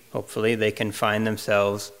eventually, hopefully, they can find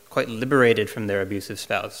themselves quite liberated from their abusive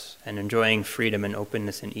spouse and enjoying freedom and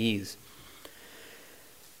openness and ease.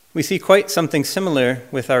 We see quite something similar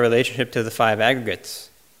with our relationship to the five aggregates.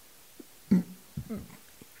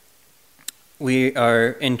 We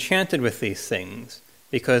are enchanted with these things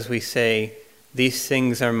because we say, these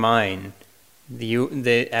things are mine.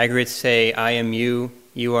 The aggregates say, I am you,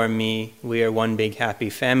 you are me, we are one big happy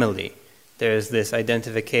family. There's this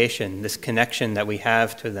identification, this connection that we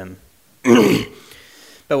have to them.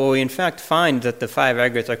 But what we in fact find is that the five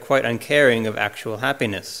aggregates are quite uncaring of actual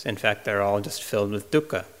happiness. In fact, they're all just filled with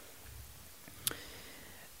dukkha.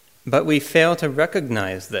 But we fail to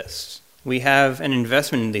recognize this. We have an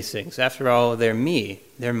investment in these things. After all, they're me,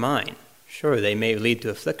 they're mine. Sure, they may lead to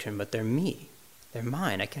affliction, but they're me. They're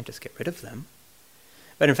mine, I can't just get rid of them.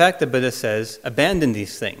 But in fact, the Buddha says, abandon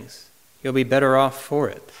these things. You'll be better off for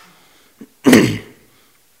it.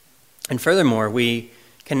 And furthermore, we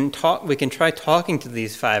can try talking to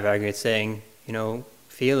these five aggregates, saying,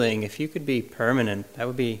 feeling, if you could be permanent, that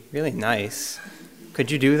would be really nice.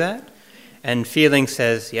 Could you do that? And feeling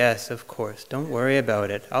says, yes, of course, don't worry about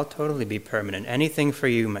it. I'll totally be permanent. Anything for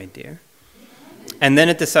you, my dear. And then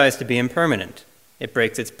it decides to be impermanent. It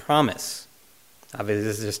breaks its promise. Obviously,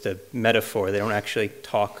 this is just a metaphor. They don't actually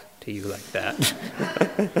talk to you like that.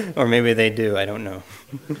 Or maybe they do, I don't know.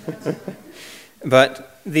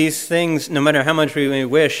 But these things, no matter how much we may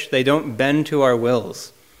wish, they don't bend to our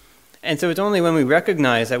wills. And so it's only when we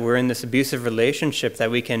recognize that we're in this abusive relationship that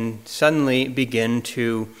we can suddenly begin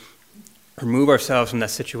to remove ourselves from that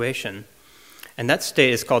situation. And that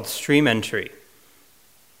state is called stream entry.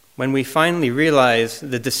 When we finally realize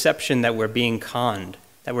the deception that we're being conned,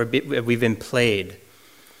 that we've been played.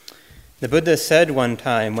 The Buddha said one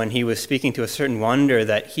time when he was speaking to a certain wanderer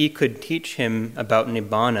that he could teach him about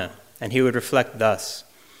Nibbana, and he would reflect thus: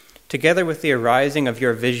 together with the arising of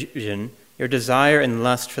your vision, your desire and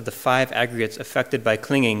lust for the five aggregates affected by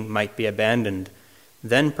clinging might be abandoned.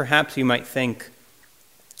 Then perhaps you might think,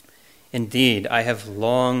 indeed, I have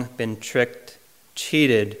long been tricked,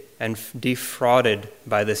 cheated, and defrauded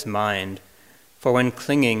by this mind. For when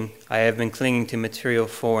clinging, I have been clinging to material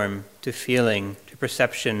form, to feeling, to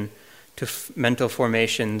perception, to mental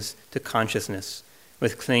formations, to consciousness.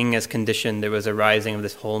 With clinging as condition, there was a rising of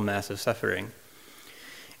this whole mass of suffering.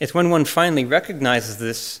 It's when one finally recognizes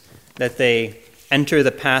this that they enter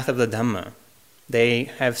the path of the Dhamma. They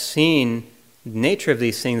have seen the nature of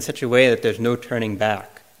these things in such a way that there's no turning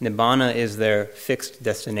back. Nibbana is their fixed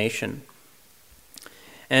destination.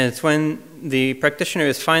 And it's when the practitioner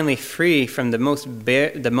is finally free from the most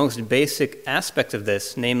basic aspect of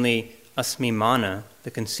this, namely asmimana,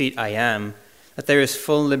 the conceit I am, that there is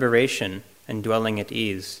full liberation and dwelling at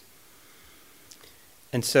ease.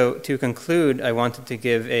 And so to conclude, I wanted to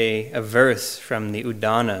give a verse from the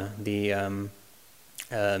Udana,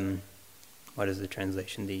 what is the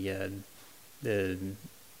translation?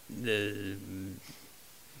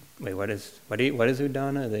 What is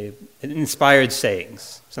Udana? The inspired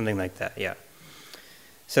sayings, something like that, yeah.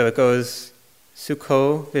 So it goes,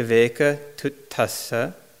 Sukho viveka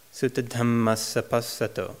tuttassa sutadhammassa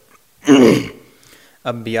passato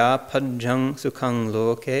abhyapajjang sukhang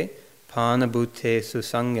loke panabhute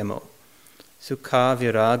susangamo sukha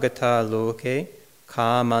viragata loke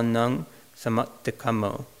kamanang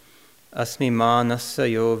samattikamo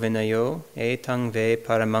asmimanassa yo vinayo etang ve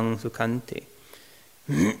paramang sukhanti.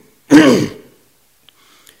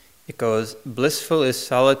 It goes, blissful is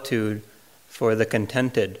solitude for the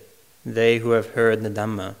contented, they who have heard the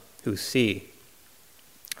Dhamma, who see.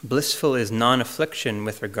 Blissful is non-affliction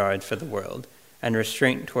with regard for the world, and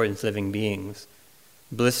restraint towards living beings.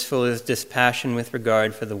 Blissful is dispassion with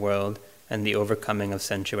regard for the world, and the overcoming of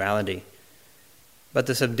sensuality. But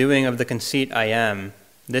the subduing of the conceit I am,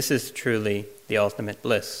 this is truly the ultimate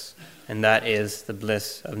bliss, and that is the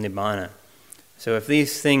bliss of Nibbana. So if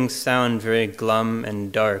these things sound very glum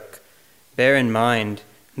and dark, bear in mind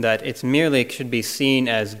that it merely should be seen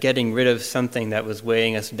as getting rid of something that was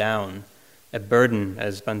weighing us down, a burden,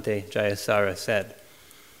 as Bhante Jayasara said.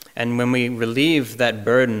 And when we relieve that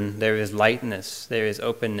burden, there is lightness, there is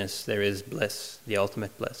openness, there is bliss, the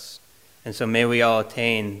ultimate bliss. And so may we all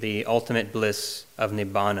attain the ultimate bliss of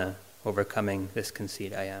Nibbana, overcoming this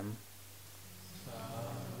conceit I am.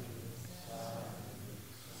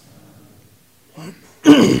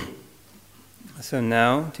 So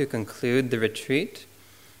now, to conclude the retreat,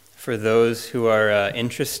 For those who are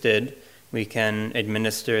interested, we can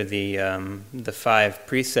administer the 5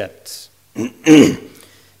 precepts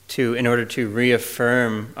in order to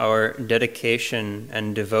reaffirm our dedication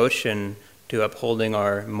and devotion to upholding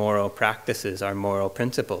our moral practices, our moral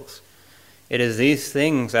principles. It is these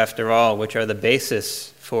things, after all, which are the basis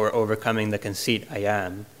for overcoming the conceit I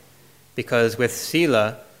am. Because with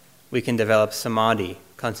sila, we can develop samadhi,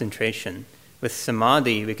 concentration. With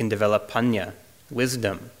samadhi, we can develop panya,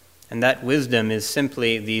 wisdom. And that wisdom is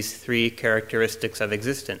simply these 3 characteristics of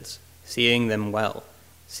existence, seeing them well,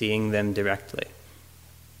 seeing them directly.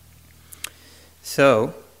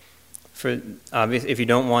 So, if you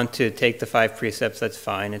don't want to take the 5 precepts, that's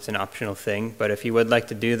fine, it's an optional thing. But if you would like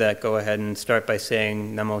to do that, go ahead and start by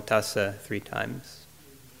saying Namo Tassa 3 times.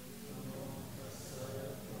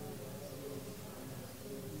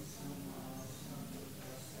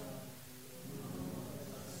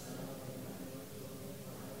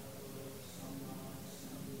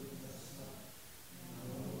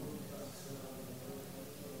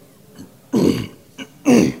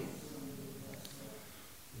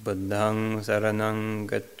 Buddhang saranang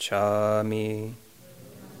gacchami,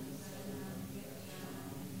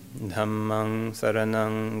 Dhammang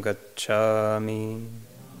saranang gacchami,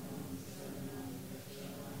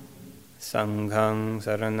 Sanghang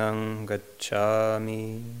saranang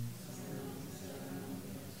gacchami,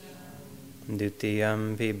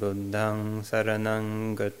 Dutiyampi buddhang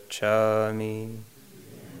saranang gacchami,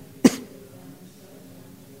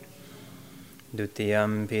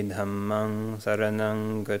 Dutiyampi dhammang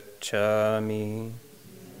saranang gacchami,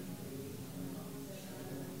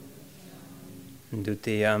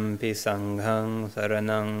 Dutiyampi sanghang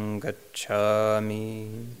saranang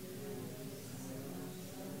gacchami,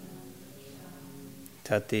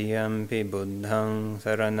 Tatiyampi buddhang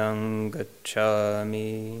saranang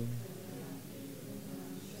gacchami,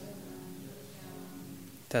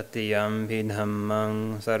 Tatiyampi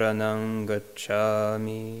dhammang saranang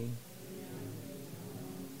gacchami,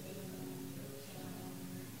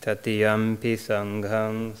 Tatiyampi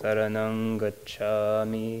sanghang saranang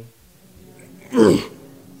gacchami,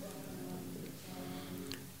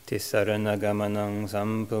 Tisarana-gamanang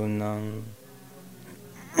sampunang,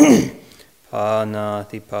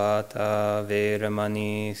 Panatipata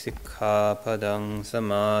veramani sikkhapadang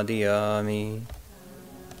samadhiyami,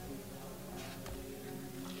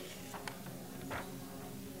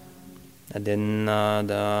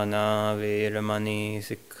 Adinnādāna veramani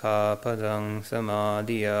sikkhapadang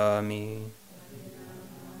samadhiyami,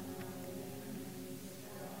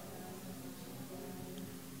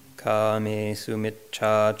 Kāmesu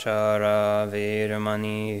micchāchārā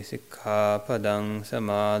veramani sikkhapadang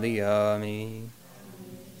samadhiyami,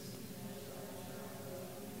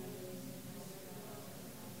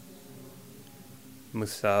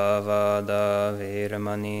 Musāvādā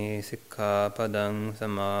veramani sikkhapadang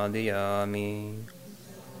samadhiyami,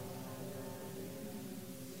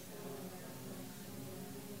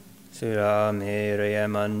 Surameraya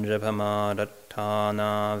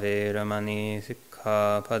manjapamadatthāna veramani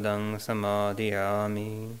sikkhapadang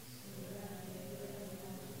samadhiyami,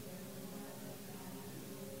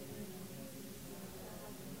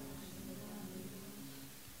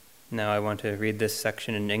 Now I want to read this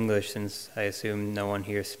section in English since I assume no one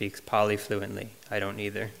here speaks Pali fluently. I don't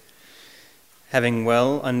either. Having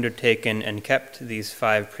well undertaken and kept these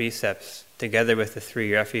 5 precepts, together with the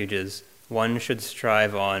 3 refuges, one should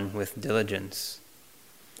strive on with diligence.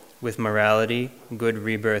 With morality, good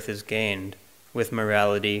rebirth is gained. With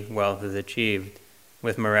morality, wealth is achieved.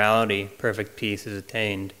 With morality, perfect peace is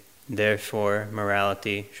attained. Therefore,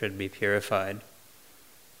 morality should be purified.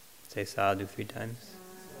 Say sadhu 3 times.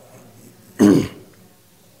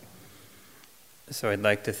 So I'd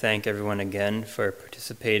like to thank everyone again for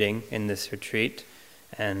participating in this retreat,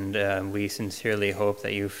 and we sincerely hope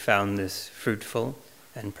that you found this fruitful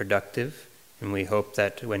and productive, and we hope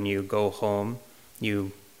that when you go home,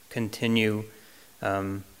 you continue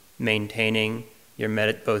maintaining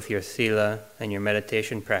both your sila and your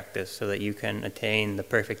meditation practice so that you can attain the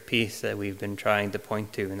perfect peace that we've been trying to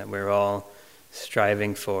point to and that we're all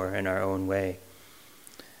striving for in our own way.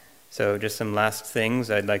 So just some last things.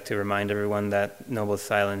 I'd like to remind everyone that Noble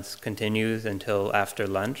Silence continues until after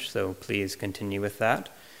lunch, so please continue with that.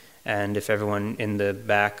 And if everyone in the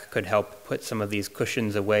back could help put some of these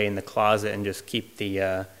cushions away in the closet and just keep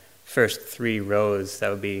the first 3 rows, that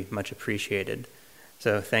would be much appreciated.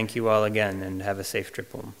 So thank you all again, and have a safe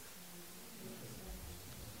trip home.